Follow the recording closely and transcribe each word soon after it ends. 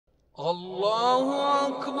Allahu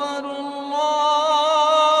Akbar, Allahu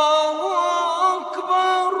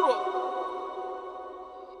Akbar.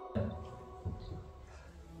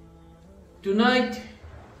 Tonight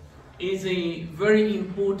is a very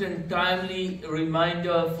important, timely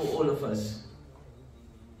reminder for all of us.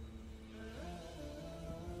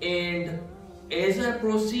 And as I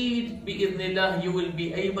proceed, bi'idhnillah, you will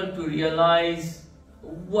be able to realize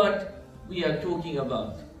what we are talking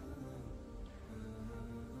about.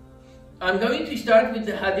 I'm going to start with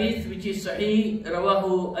the hadith which is Sahih,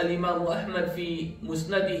 rawahu al-Imam Muhammad fi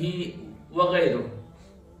musnadihi wa ghayruh.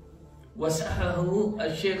 وصححه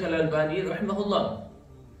الشيخ الألباني رحمه الله.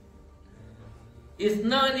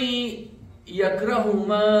 اثنان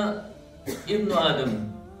يكرههما ابن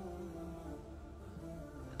آدم،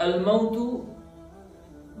 الموت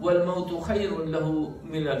والموت خير له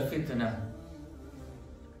من الفتنة،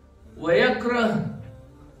 ويكره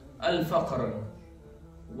الفقر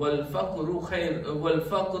والفقر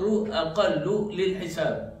أقل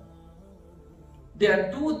للحساب. There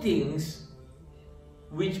are two things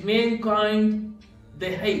which mankind,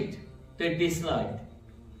 they hate, they dislike,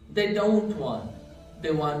 they don't want,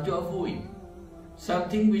 they want to avoid.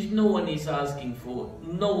 Something which no one is asking for,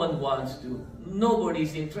 no one wants to, nobody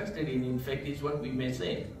is interested in fact, is what we may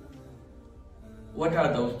say. What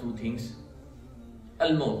are those two things?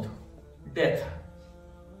 Al-Maut, death.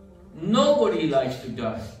 Nobody likes to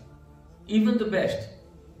die, even the best.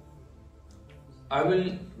 I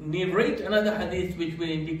will narrate another hadith which will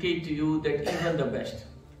indicate to you that even the best.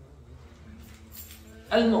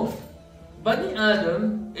 Al-Maut. Bani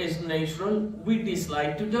Adam is natural, we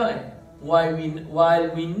dislike to die. While we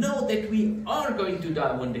know that we are going to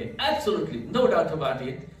die one day, absolutely, no doubt about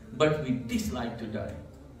it, but we dislike to die.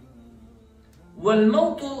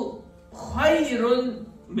 وَالْمَوْتُ خَيْرٌ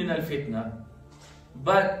مِنَ الْفِتْنَةِ.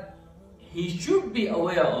 But he should be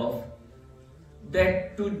aware of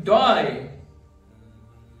that to die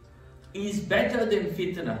is better than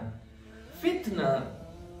fitna. Fitna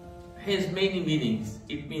has many meanings.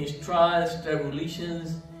 It means trials,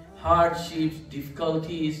 tribulations, hardships,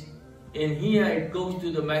 difficulties, and here it goes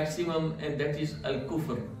to the maximum, and that is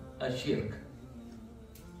al-kufr, al-shirk.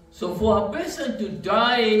 So for a person to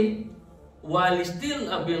die while still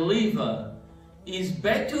a believer is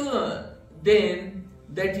better than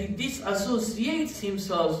that he disassociates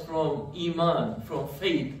himself from iman, from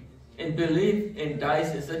faith and belief, and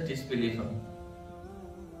dies as a disbeliever.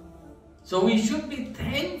 So we should be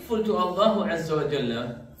thankful to Allah Azza wa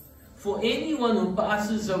Jalla for anyone who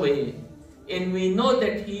passes away and we know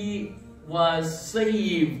that he was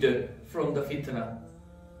saved from the fitna.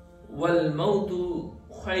 وَالْمَوْتُ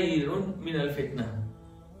خَيْرٌ مِنَ الْفِتْنَةِ.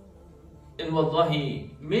 And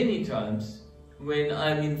wallahi, many times when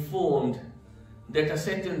I'm informed that a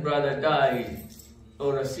certain brother died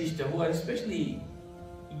or a sister who are especially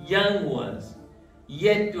young ones,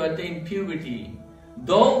 yet to attain purity,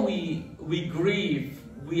 though we grieve,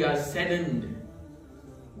 we are saddened,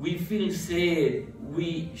 we feel sad,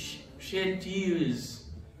 we shed tears,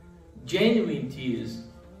 genuine tears,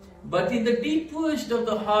 but in the deepest of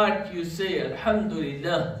the heart you say,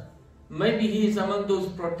 Alhamdulillah, maybe he is among those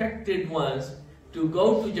protected ones to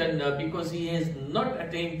go to Jannah because he has not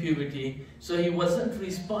attained purity, so he wasn't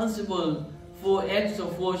responsible for acts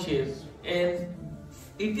of worship, and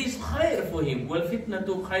it is khair for him. وَالْفِتْنَةُ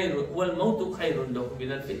خَيْرٌ وَالْمَوْتُ خَيْرٌ لَهُ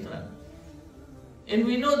مِنَ الْفِتْنَةِ. And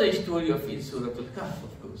we know the story of in Surah Al-Kahf,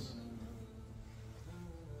 of course.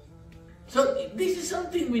 So this is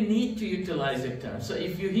something we need to utilize at times. So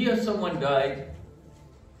if you hear someone died,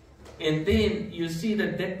 and then you see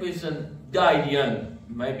that that person died young,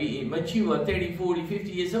 maybe mature, 30, 40,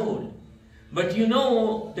 50 years old, but you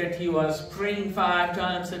know that he was praying 5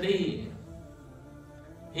 times a day,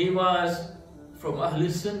 he was from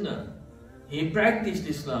ahl-us-sunnah, he practiced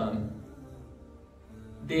Islam,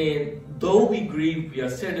 then though we grieve, we are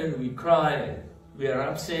saddened, we cry, we are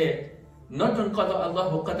upset, not on qada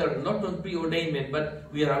Allah wa qadar, not on preordainment,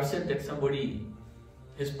 but we are upset that somebody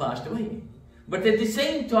has passed away. But at the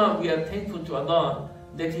same time, we are thankful to Allah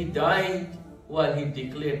that he died while he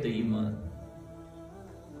declared the iman.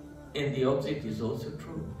 And the opposite is also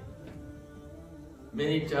true.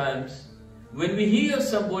 Many times, when we hear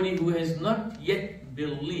somebody who has not yet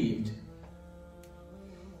believed,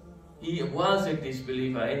 he was a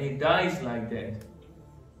disbeliever and he dies like that,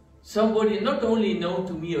 somebody not only known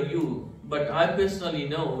to me or you, but I personally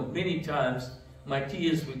know many times my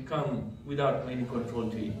tears will come without any control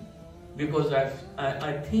to it. Because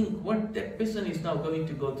I think what that person is now going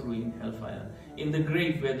to go through in hellfire, in the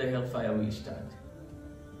grave where the hellfire will start,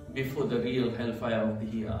 before the real hellfire of the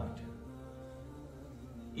hereafter.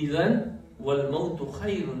 Then وَالْمَوْتُ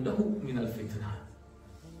خَيْرٌ لَهُ مِنَ الْفِتْنَةِ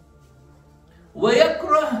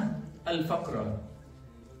وَيَكْرَهُ الْفَقْرَ,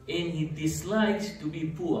 and he dislikes to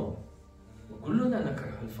be poor. وَكُلُّنَا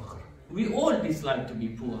نَكْرَهُ الْفَقْرَ, we all dislike to be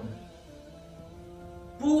poor.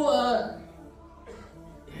 Poor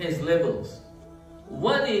has levels.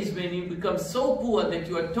 One is when you become so poor that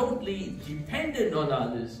you are totally dependent on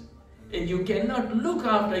others and you cannot look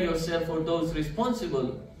after yourself or those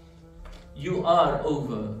responsible. You are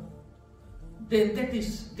over. Then that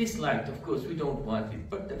is disliked, of course, we don't want it.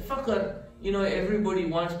 But the faqr, you know, everybody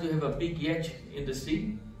wants to have a big yacht in the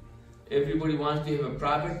sea. Everybody wants to have a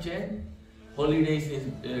private jet. Holidays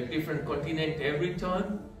in a different continent every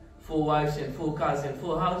time. 4 wives and 4 cars and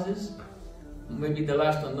 4 houses. Maybe the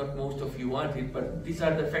last one, not most of you want it, but these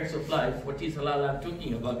are the facts of life. What is halal I'm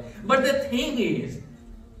talking about. But the thing is,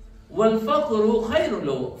 وَالْفَقْرُ خَيْرٌ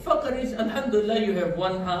لَهُ, faqr is, alhamdulillah, you have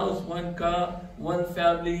 1 house, 1 car, 1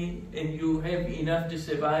 family, and you have enough to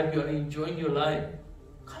survive, you are enjoying your life.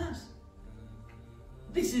 Khalas.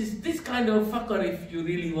 This kind of faqr, if you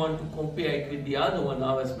really want to compare it with the other one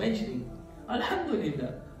I was mentioning,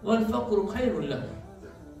 alhamdulillah, وَالْفَقْرُ خَيْرٌ لَهُ.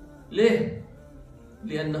 ليه؟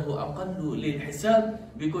 لأنه أقل للحساب,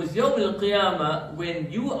 because يوم القيامة, when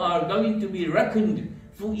you are going to be reckoned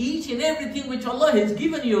for each and everything which Allah has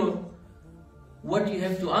given you, what you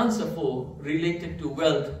have to answer for related to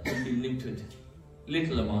wealth will be limited,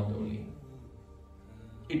 little amount only.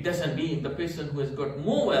 It doesn't mean the person who has got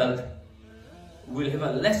more wealth will have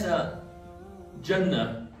a lesser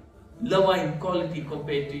Jannah, lower in quality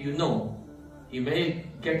compared to you. No, he may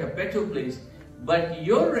get a better place, but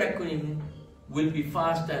your reckoning will be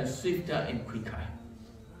faster and swifter and quicker,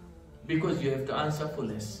 because you have to answer for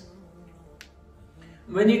less.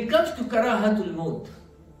 When it comes to karahatul maut,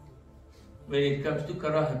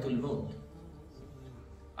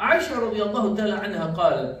 Aisha radiallahu ta'ala anha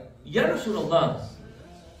قالت, Ya Rasulullah,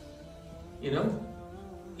 you know,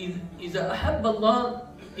 إذا أحب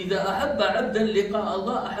عبدا لقاء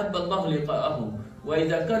الله أحب الله لقاءه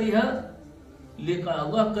وإذا كره لقاء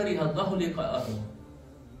الله كره الله لقاءه.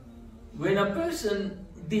 When a person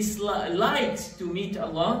likes to meet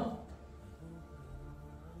Allah,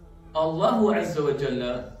 Allah Azza wa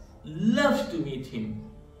Jalla loves to meet him.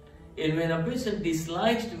 And when a person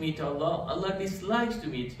dislikes to meet Allah, Allah dislikes to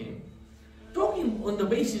meet him. Talking on the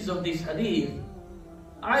basis of this hadith,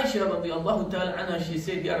 Aisha radiallahu ta'ala anha, she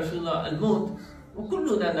said, Ya Rasulullah, al-maut, wa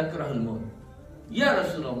kulluna nakrah al-maut. Ya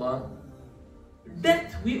Rasulullah,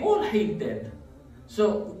 death, we all hate death.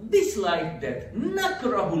 So dislike death,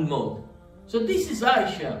 nakrahul maut. So this is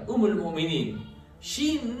Aisha, al-Mu'mineen.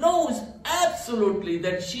 She knows absolutely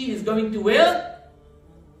that she is going to where?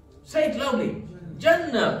 Say it loudly.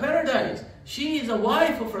 Jannah, paradise. She is a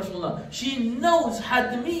wife of Rasulullah. She knows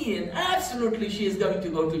hadmiyan, absolutely she is going to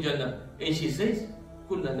go to Jannah. And she says,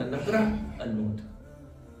 kullana nakrah al-maut.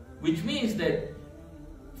 Which means that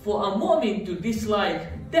for a mu'min to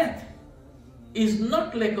dislike death is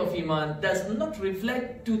not lack of iman, does not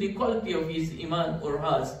reflect to the quality of his iman or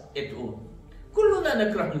hers at all. Kulluna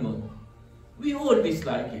nakrah al-maut. We all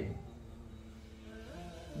dislike it.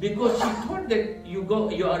 Because she thought that you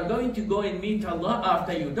are going to go and meet Allah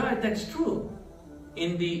after you die. That's true.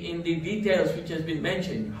 In the details which has been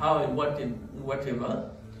mentioned, how and what and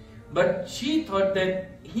whatever. But she thought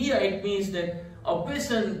that here it means that a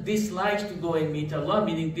person dislikes to go and meet Allah,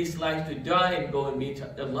 meaning dislikes to die and go and meet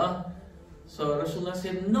Allah. So Rasulullah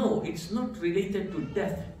said, no, it's not related to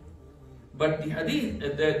death. But the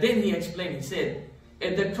hadith, then he explained, he said,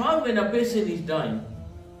 at the time when a person is dying,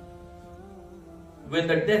 when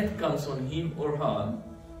the death comes on him or her,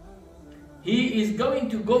 he is going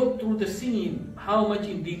to go through the scene, how much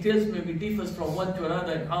in details maybe differs from one to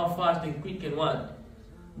another and how fast and quick and what.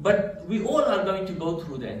 But we all are going to go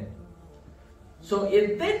through that. So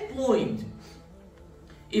at that point,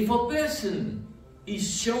 if a person is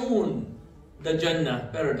shown the Jannah,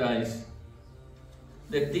 paradise,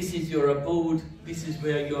 that this is your abode, this is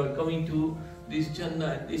where you are going to, this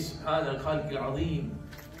Jannah, this Subhan al-Khalq al-Azim,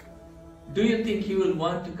 do you think he will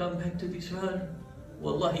want to come back to this world?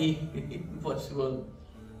 Wallahi, impossible.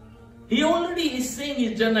 He already is saying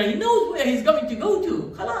his Jannah, he knows where he's going to go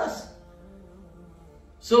to. Khalas.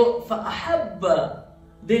 So, فَأَحَبَّ,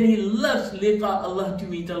 then he loves liqa Allah, to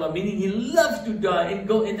meet Allah, meaning he loves to die and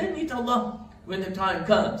go and then meet Allah when the time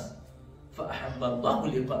comes. فَأَحَبَّ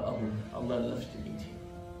اللَّهُ لِقَاءَهُ, Allah loves to meet him.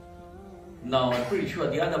 Now, I'm pretty sure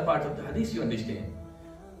the other part of the hadith you understand.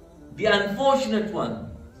 The unfortunate one,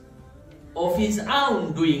 of his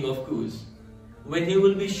own doing, of course, when he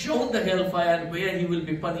will be shown the hellfire and where he will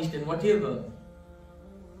be punished and whatever,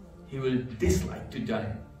 he will dislike to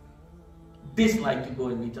die. dislike to go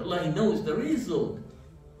and meet Allah. He knows the result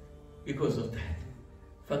because of that.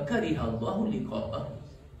 فَكَرِهَ اللَّهُ لِقَاءَهُ.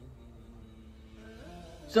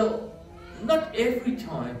 So, not every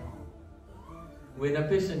time when a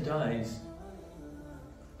person dies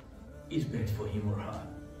is bad for him or her.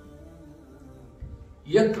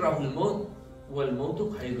 يَكْرَهُ الْمَوْتِ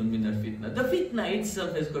وَالْمَوْتُ خَيْرٌ مِنَ الْفِتْنَةِ. The fitna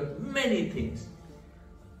itself has got many things.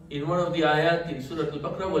 In one of the ayat in Surah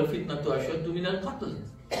Al-Baqarah, وَالْفِتْنَةُ أَشَدُّ مِنَ الْقَتْلِ.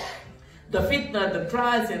 The fitna, the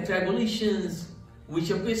trials and tribulations which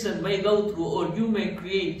a person may go through or you may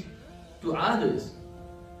create to others,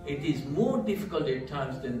 it is more difficult at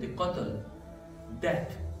times than the qatl,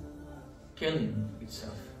 death, killing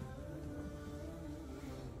itself.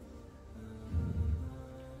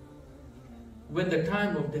 When the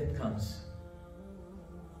time of death comes,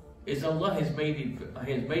 as Allah has made it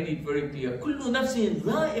very clear, كُلُّ نَفْسٍ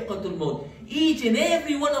ذَائِقَةُ الْمَوْتِ. Each and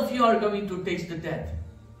every one of you are going to taste the death.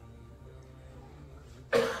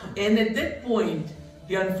 And at that point,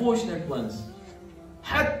 the unfortunate ones,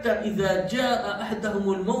 حَتَّى إِذَا جَاءَ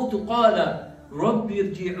أَحْدَهُمُ الْمَوْتُ قَالَ رَبِّ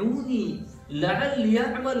ارْجِعُونِي لَعَلِّي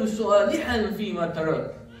أَعْمَلُ صَالِحًا فِي مَا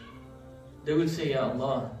تَرَكْتُ. They will say, Ya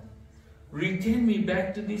Allah, return me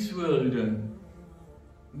back to this world.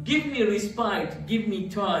 Give me respite, give me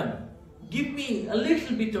time, give me a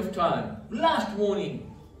little bit of time, last warning.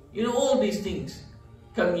 You know, all these things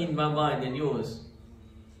come in my mind and yours.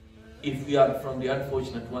 If we are from the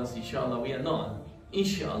unfortunate ones, inshallah, we are not.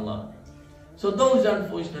 Inshallah. So those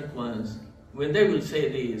unfortunate ones, when they will say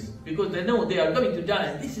this, because they know they are going to die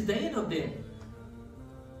and this is the end of them,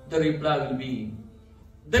 the reply will be,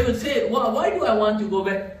 they will say, well, why do I want to go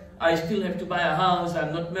back? I still have to buy a house,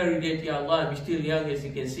 I'm not married yet, Ya Allah, I'm still young as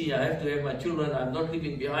you can see, I have to have my children, I'm not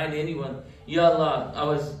leaving behind anyone. Ya Allah, I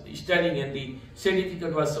was studying and the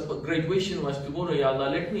certificate was, graduation was tomorrow, Ya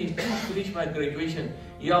Allah, let me finish my graduation.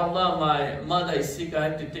 Ya Allah, my mother is sick, I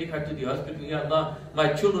have to take her to the hospital. Ya Allah,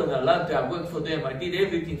 my children are loved, I worked for them, I did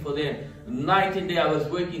everything for them. Night and day I was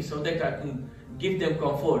working so that I can give them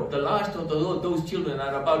comfort. The last of those children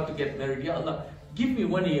are about to get married. Ya Allah, give me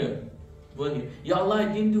 1 year. 1 year. Ya Allah,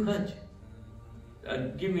 I didn't do Hajj.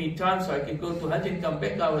 Give me time so I can go to Hajj and come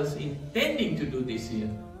back. I was intending to do this year.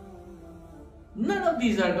 None of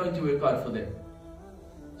these are going to work out for them.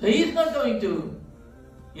 So he is not going to,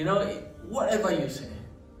 you know, whatever you say.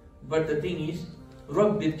 But the thing is,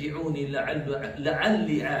 رَبِّ ارْجِعُونِي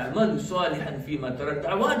لَعَلِّي أَعْمَلُ صَالِحًا فِي مَا تَرَكْتُ.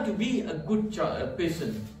 I want to be a good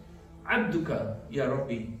person. عَبْدُكَ يَا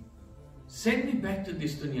رَبِّي. Send me back to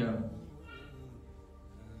this dunya.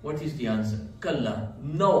 What is the answer? Kalla.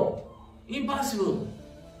 No. Impossible.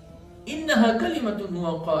 إِنَّهَا كَلِمَةٌ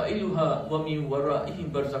هُوَ قَائِلُهَا وَمِنْ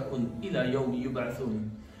وَرَائِهِمْ بَرْزَخٌ إِلَى يَوْمِ يُبْعَثُونَ.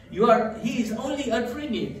 He is only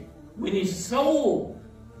uttering it when his soul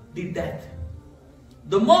did that.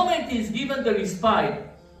 The moment he is given the respite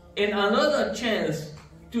and another chance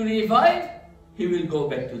to revive, he will go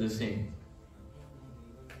back to the same.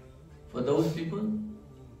 For those people,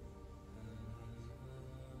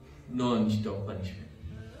 no non-stop punishment.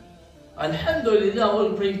 Alhamdulillah,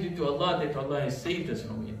 all praise be to Allah that Allah has saved us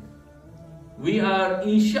from it. We are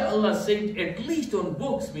inshallah saved, at least on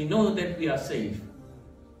books we know that we are saved.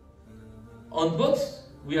 On books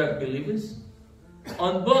we are believers.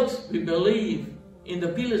 On books we believe in the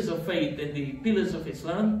pillars of faith and the pillars of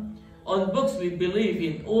Islam. On books we believe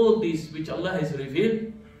in all this which Allah has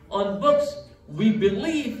revealed. On books we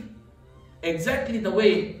believe exactly the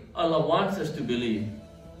way Allah wants us to believe.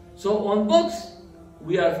 So on books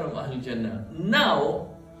we are from Ahl Jannah. Now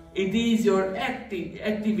it is your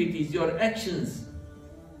activities, your actions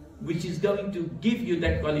which is going to give you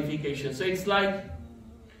that qualification. So it's like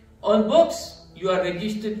on books you are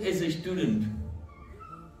registered as a student.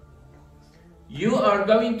 You are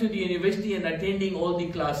going to the university and attending all the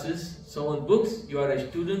classes. So on books, you are a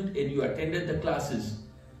student and you attended the classes.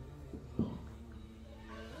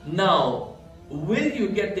 Now, will you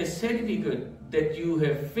get the certificate that you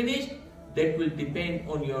have finished? That will depend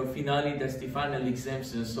on your finale, that's the final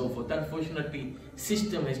exams and so forth. Unfortunately,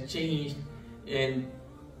 system has changed and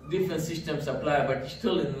different systems apply, but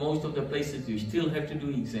still in most of the places you still have to do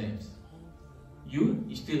exams. You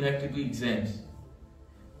still have to do exams.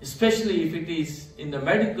 Especially if it is in the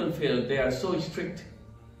medical field, they are so strict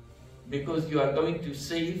because you are going to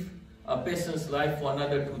save a person's life for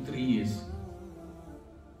another 2-3 years.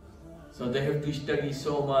 So they have to study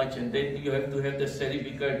so much, and then you have to have the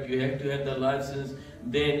certificate, you have to have the license.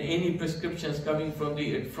 Then any prescriptions coming from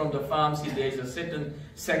the pharmacy, there is a certain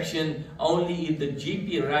section, only if the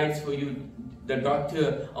GP writes for you, the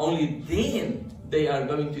doctor, only then they are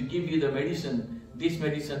going to give you the medicine, this,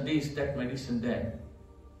 that medicine, that.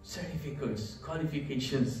 Certificates,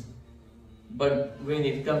 qualifications. But when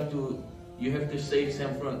it comes to you have to save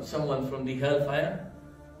someone from the hellfire,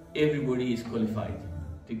 everybody is qualified.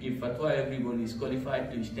 To give fatwa, everybody is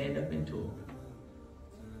qualified to stand up and talk.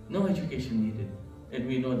 No education needed. And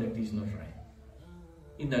we know that is not right.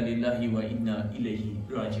 Inna lillahi wa inna ilayhi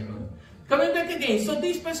raji'un. Coming back again, so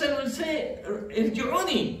this person will say,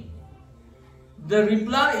 irji'uni. The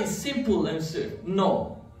reply is simple and certain,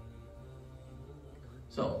 no.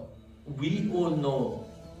 So, we all know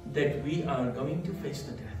that we are going to face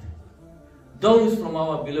the death. Those from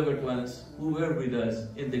our beloved ones who were with us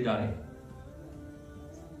and they died.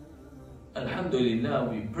 Alhamdulillah,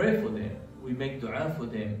 we pray for them, we make dua for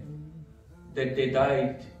them, that they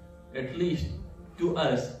died at least to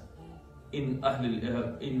us in the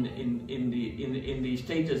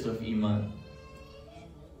status of Iman.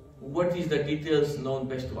 What is the details known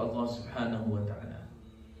best to Allah subhanahu wa ta'ala.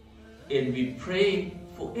 And we pray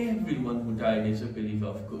for everyone who died as a believer,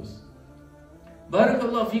 of course.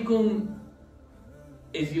 Barakallahu fikum,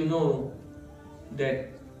 as you know that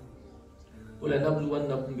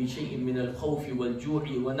وَلَنَبْلُوَنَّكُمْ بِشَيْءٍ مِّنَ الْخَوْفِ وَالْجُوعِ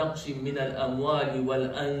وَنَقْصٍ مِّنَ الْأَمْوَالِ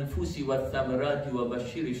وَالْأَنفُسِ وَالثَّمَرَاتِ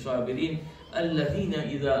وَبَشِّرِ الصَّابِرِينَ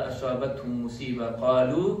الَّذِينَ إِذَا أَصَابَتْهُمْ مُصِيبَةٌ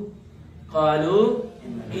قَالُوا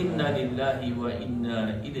إِنَّا لِلَّهِ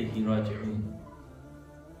وَإِنَّا إِلَيْهِ رَاجِعُونَ.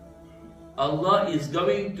 Allah is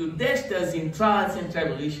going to test us in trials and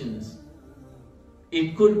tribulations.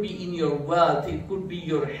 It could be in your wealth, it could be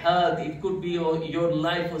your health, it could be your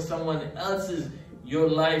life or someone else's. Your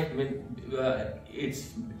life,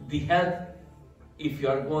 it's the health. If you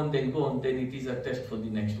are gone, then it is a test for the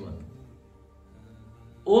next one.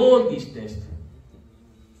 All these tests,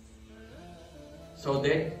 so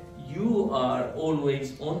that you are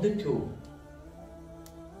always on the toe.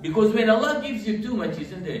 Because when Allah gives you too much,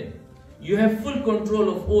 isn't it? You have full control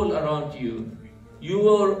of all around you.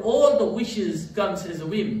 All the wishes comes as a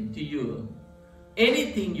whim to you.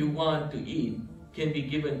 Anything you want to eat can be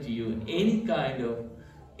given to you. Any kind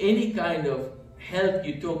of health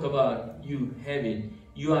you talk about, you have it.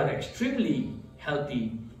 You are extremely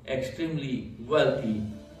healthy, extremely wealthy,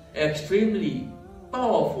 extremely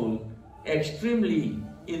powerful, extremely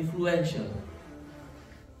influential.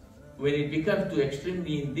 When it becomes to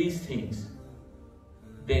extremely in these things,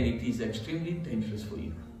 then it is extremely dangerous for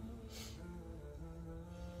you.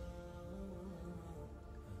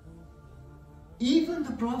 Even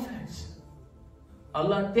the prophets,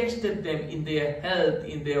 Allah tested them in their health,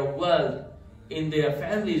 in their wealth, in their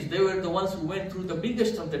families. They were the ones who went through the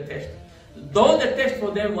biggest of the tests. Though the test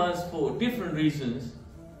for them was for different reasons,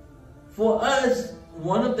 for us,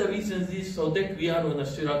 one of the reasons is so that we are on a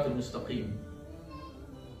sirat al-mustaqim.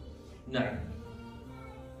 Nah.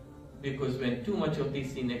 Because when too much of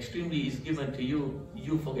this thing extremely is given to you,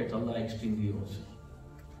 you forget Allah extremely also.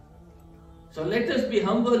 So let us be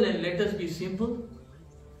humble and let us be simple.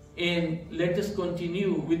 And let us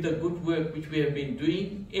continue with the good work which we have been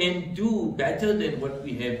doing and do better than what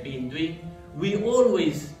we have been doing.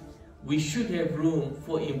 We should have room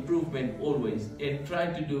for improvement always, and try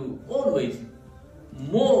to do always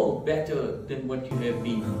more better than what you have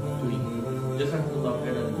been doing. Jazakumullah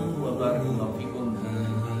khairan wa barakallahu